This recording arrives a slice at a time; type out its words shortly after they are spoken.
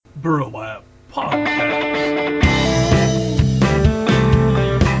Burlap Podcast.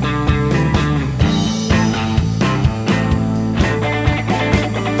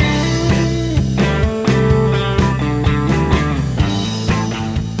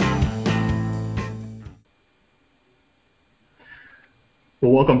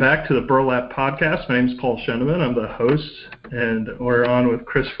 Well, welcome back to the Burlap Podcast. My name is Paul Shenneman. I'm the host, and we're on with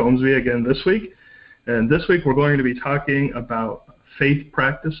Chris Foamsby again this week. And this week we're going to be talking about faith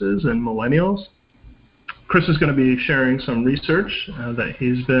practices and millennials. Chris is going to be sharing some research that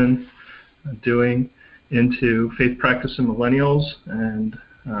he's been doing into faith practice and millennials, and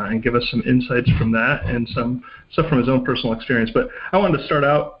give us some insights from that and some stuff from his own personal experience. But I wanted to start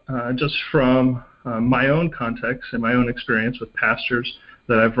out just from my own context and my own experience with pastors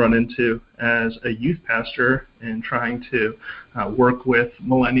that I've run into as a youth pastor in trying to work with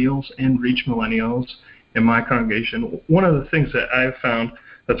millennials and reach millennials in my congregation. One of the things that I've found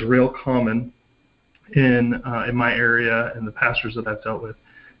that's real common in my area and the pastors that I've dealt with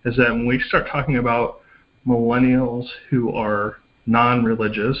is that when we start talking about millennials who are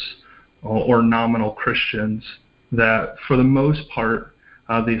non-religious or nominal Christians, that for the most part,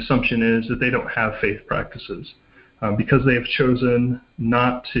 the assumption is that they don't have faith practices. Because they have chosen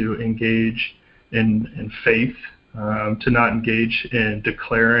not to engage in faith, to not engage in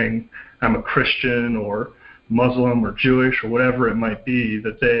declaring I'm a Christian or Muslim or Jewish or whatever it might be,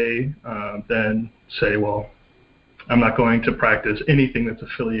 that they then say, well, I'm not going to practice anything that's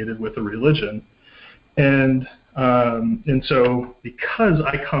affiliated with a religion. And so because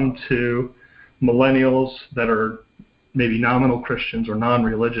I come to millennials that are maybe nominal Christians or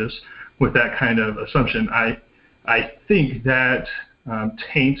non-religious with that kind of assumption, I think that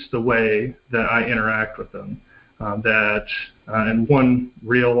taints the way that I interact with them. In one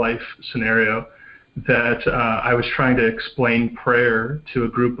real life scenario, that I was trying to explain prayer to a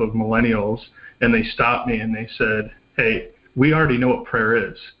group of millennials, and they stopped me and they said, "Hey, we already know what prayer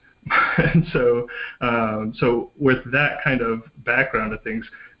is." And so with that kind of background of things,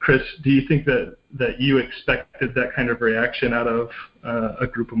 Chris, do you think that you expected that kind of reaction out of a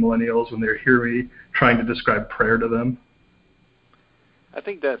group of millennials when they hear me trying to describe prayer to them? I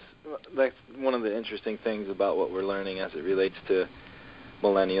think that's one of the interesting things about what we're learning as it relates to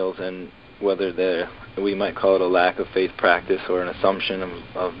millennials, and whether we might call it a lack of faith practice or an assumption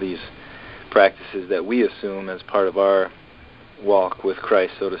of these practices that we assume as part of our walk with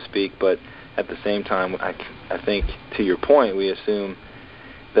Christ, so to speak. But at the same time, I think, to your point, we assume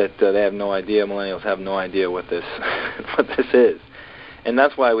that they have no idea, millennials have no idea what this is. And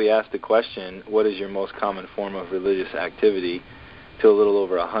that's why we asked the question, what is your most common form of religious activity, to a little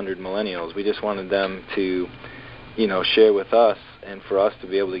over 100 millennials. We just wanted them to, share with us, and for us to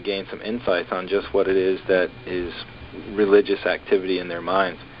be able to gain some insights on just what it is that is religious activity in their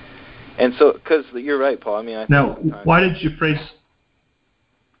minds. And so, because you're right, Paul. I mean, now, why did you phrase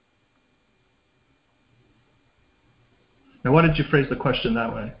the question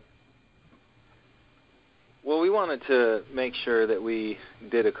that way? Well, we wanted to make sure that we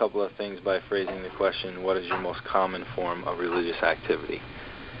did a couple of things by phrasing the question, what is your most common form of religious activity?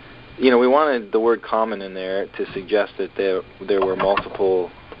 We wanted the word common in there to suggest that there were multiple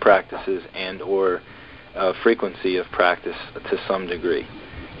practices and or frequency of practice to some degree.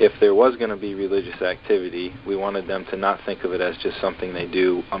 If there was going to be religious activity, we wanted them to not think of it as just something they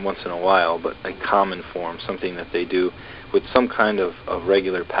do once in a while, but a common form, something that they do with some kind of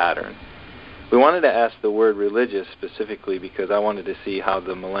regular pattern. We wanted to ask the word religious specifically because I wanted to see how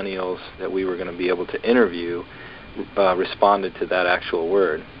the millennials that we were going to be able to interview responded to that actual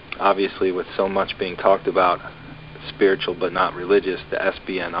word. Obviously, with so much being talked about spiritual but not religious, the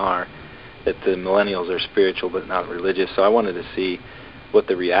SBNR, that the millennials are spiritual but not religious. So I wanted to see what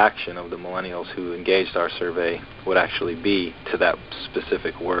the reaction of the millennials who engaged our survey would actually be to that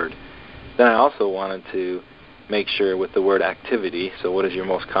specific word. Then I also wanted to make sure with the word activity, so what is your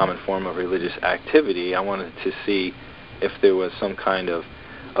most common form of religious activity, I wanted to see if there was some kind of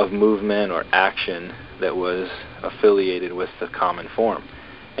movement or action that was affiliated with the common form.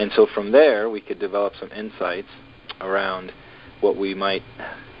 And so from there, we could develop some insights around what we might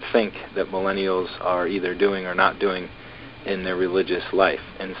think that millennials are either doing or not doing in their religious life.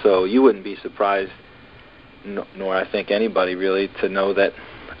 And so you wouldn't be surprised, nor I think anybody really, to know that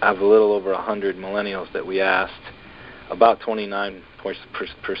of a little over 100 millennials that we asked, about 29%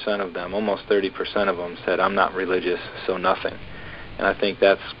 of them, almost 30% of them, said, I'm not religious, so nothing. And I think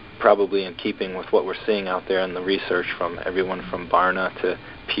that's probably in keeping with what we're seeing out there in the research from everyone from Barna to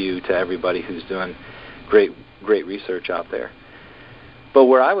Pew to everybody who's doing great research out there. But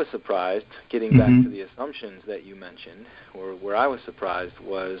where I was surprised, getting back Mm-hmm. to the assumptions that you mentioned, or where I was surprised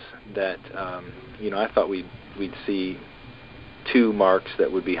was that, I thought we'd see two marks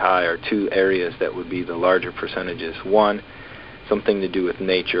that would be high, or two areas that would be the larger percentages. One, something to do with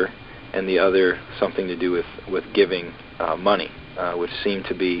nature, and the other, something to do with giving money, which seem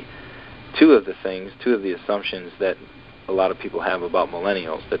to be two of the assumptions that a lot of people have about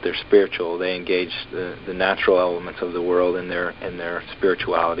millennials, that they're spiritual. They engage the natural elements of the world in their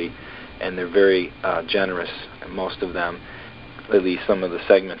spirituality, and they're very generous. Most of them, at least some of the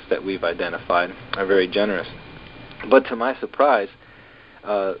segments that we've identified, are very generous. But to my surprise,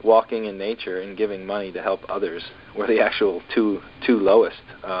 walking in nature and giving money to help others were the actual two lowest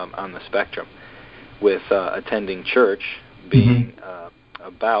on the spectrum, with attending church being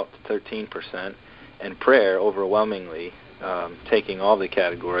about 13%, and prayer overwhelmingly taking all the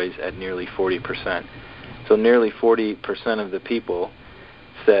categories at nearly 40%. So nearly 40% of the people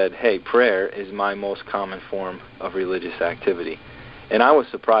said, hey, prayer is my most common form of religious activity. And I was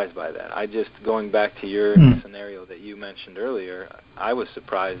surprised by that. Going back to your scenario that you mentioned earlier, I was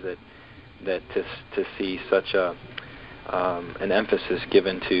surprised that to see such an emphasis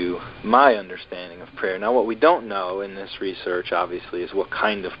given to my understanding of prayer. Now, what we don't know in this research, obviously, is what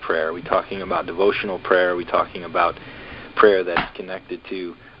kind of prayer. Are we talking about devotional prayer? Are we talking about prayer that's connected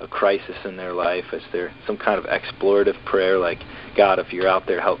to a crisis in their life? Is there some kind of explorative prayer, like, God, if you're out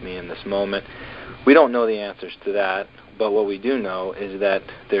there, help me in this moment? We don't know the answers to that, but what we do know is that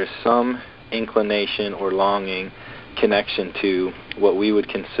there's some inclination or longing connection to what we would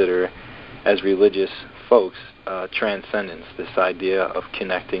consider as religious folks transcendence, this idea of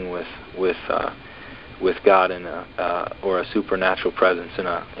connecting with God or a supernatural presence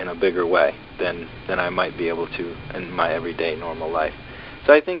in a bigger way than I might be able to in my everyday normal life.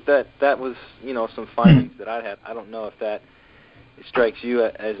 So I think that was some findings that I had. I don't know if that strikes you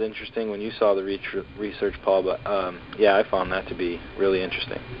as interesting when you saw the research, Paul, but I found that to be really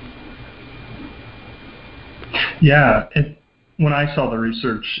interesting. Yeah, when I saw the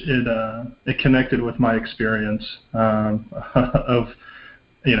research, it connected with my experience of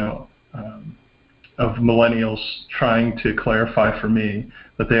millennials trying to clarify for me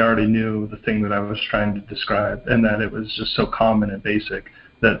that they already knew the thing that I was trying to describe, and that it was just so common and basic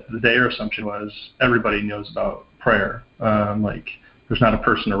that their assumption was everybody knows about prayer. Like, there's not a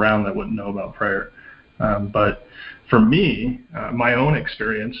person around that wouldn't know about prayer. But for me, my own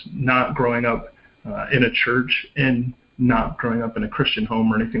experience, not growing up in a church and not growing up in a Christian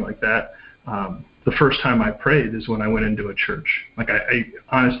home or anything like that, the first time I prayed is when I went into a church. Like, I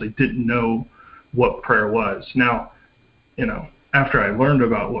honestly didn't know what prayer was. Now, after I learned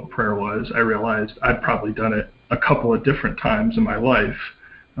about what prayer was, I realized I'd probably done it a couple of different times in my life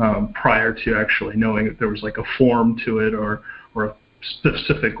prior to actually knowing that there was like a form to it or a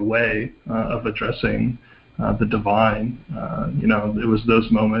specific way of addressing the divine. It was those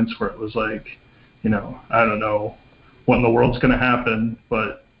moments where it was like, I don't know what in the world's going to happen,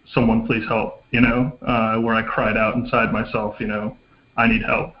 but someone please help, where I cried out inside myself, I need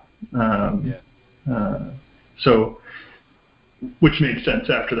help. So, which made sense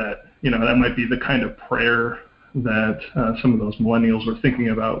after that. That might be the kind of prayer that some of those millennials were thinking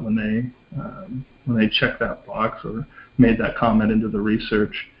about when they checked that box or made that comment into the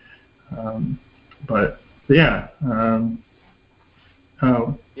research. And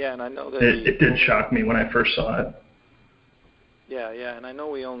I know that it did shock me when I first saw it. Yeah, and I know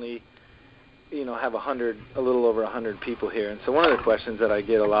we only, have a little over 100 people here, and so one of the questions that I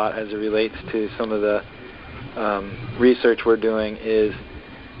get a lot as it relates to some of the research we're doing is,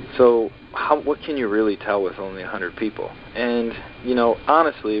 so what can you really tell with only 100 people? And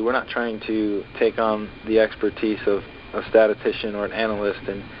honestly, we're not trying to take on the expertise of a statistician or an analyst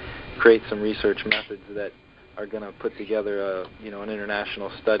and create some research methods that are going to put together an international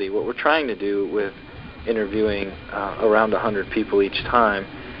study. What we're trying to do with interviewing around 100 people each time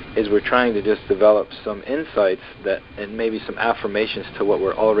is we're trying to just develop some insights and maybe some affirmations to what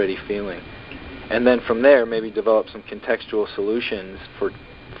we're already feeling. And then from there, maybe develop some contextual solutions for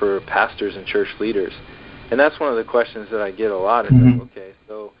pastors and church leaders. And that's one of the questions that I get a lot is, okay,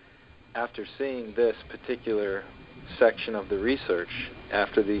 so after seeing this particular section of the research,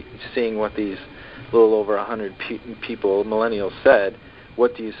 after seeing what these little over 100 people, millennials, said,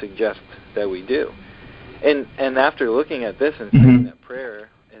 what do you suggest that we do? And after looking at this and saying that prayer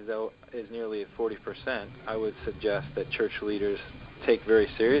is nearly at 40%, I would suggest that church leaders take very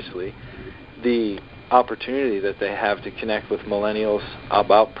seriously the opportunity that they have to connect with millennials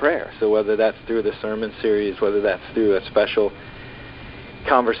about prayer. So whether that's through the sermon series, whether that's through a special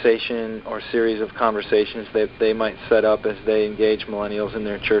conversation or series of conversations that they might set up as they engage millennials in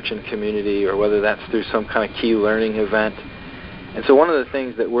their church and community, or whether that's through some kind of key learning event. And so one of the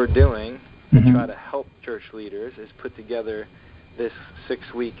things that we're doing to try to help church leaders is put together this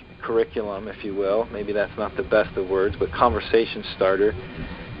 6-week curriculum, if you will. Maybe that's not the best of words, but conversation starter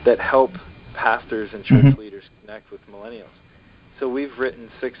that help pastors and church leaders connect with millennials. So we've written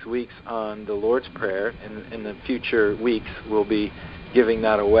 6 weeks on the Lord's Prayer, and in the future weeks we'll be giving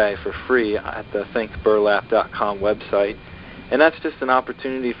that away for free at the thinkburlap.com website. And that's just an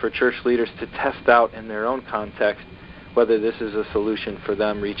opportunity for church leaders to test out in their own context whether this is a solution for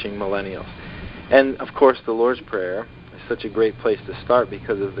them reaching millennials. And of course the Lord's Prayer is such a great place to start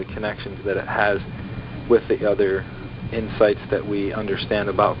because of the connections that it has with the other insights that we understand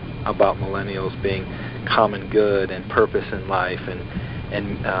about millennials being common good and purpose in life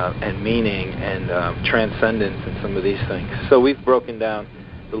and meaning and transcendence and some of these things. So we've broken down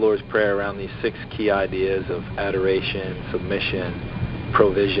the Lord's Prayer around these 6 key ideas of adoration, submission,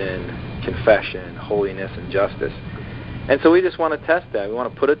 provision, confession, holiness, and justice. And so we just want to test that. We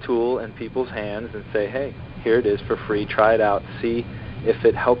want to put a tool in people's hands and say, hey, here it is for free. Try it out. See if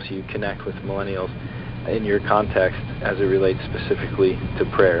it helps you connect with millennials in your context as it relates specifically to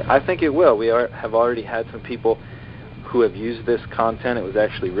prayer. I think it will. We have already had some people who have used this content. It was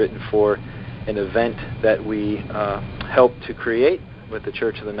actually written for an event that we helped to create with the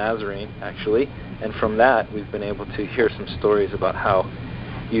Church of the Nazarene, actually. And from that, we've been able to hear some stories about how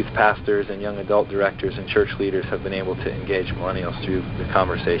youth pastors and young adult directors and church leaders have been able to engage millennials through the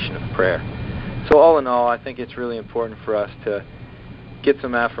conversation of prayer. So all in all, I think it's really important for us to get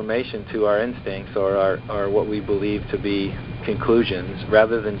some affirmation to our instincts or our what we believe to be conclusions,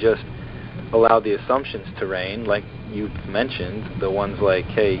 rather than just allow the assumptions to reign, like you mentioned, the ones like,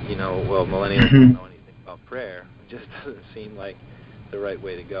 hey, well, millennials don't know anything about prayer. It just doesn't seem like the right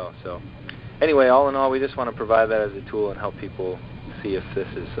way to go. So anyway, all in all, we just want to provide that as a tool and help people see if this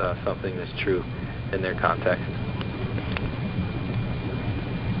is something that's true in their context.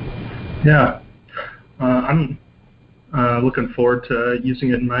 Yeah. I'm looking forward to using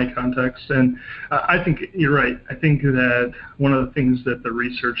it in my context. And I think you're right. I think that one of the things that the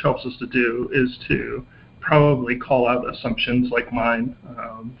research helps us to do is to probably call out assumptions like mine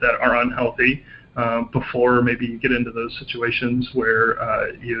that are unhealthy before maybe you get into those situations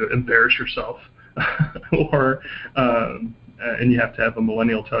where you embarrass yourself or and you have to have a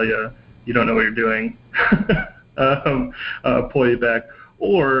millennial tell you you don't know what you're doing, pull you back,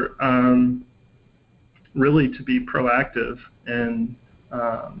 or really to be proactive and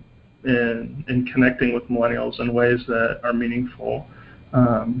in connecting with millennials in ways that are meaningful,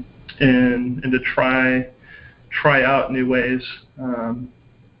 and to try out new ways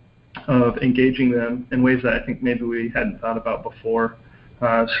of engaging them in ways that I think maybe we hadn't thought about before.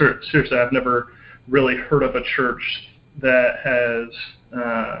 Seriously, I've never really heard of a church that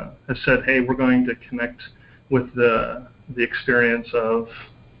has said, hey, we're going to connect with the experience of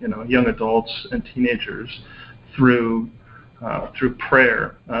young adults and teenagers through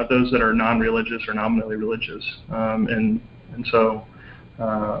prayer, those that are non-religious or nominally religious, and so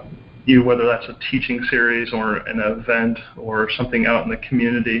whether that's a teaching series or an event or something out in the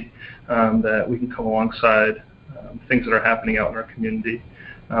community, that we can come alongside things that are happening out in our community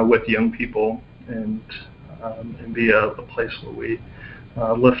with young people and be a place where we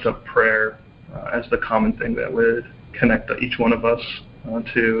lift up prayer as the common thing that would connect each one of us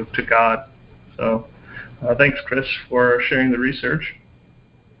to God. So thanks, Chris, for sharing the research.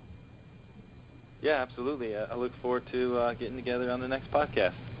 Yeah, absolutely. I look forward to getting together on the next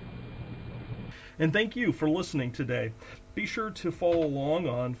podcast. And thank you for listening today. Be sure to follow along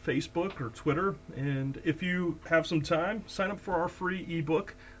on Facebook or Twitter. And if you have some time, sign up for our free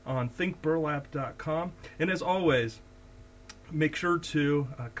ebook on thinkburlap.com. And as always, make sure to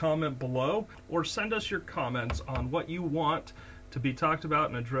comment below or send us your comments on what you want to be talked about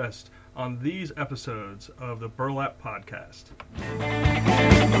and addressed on these episodes of the Burlap Podcast.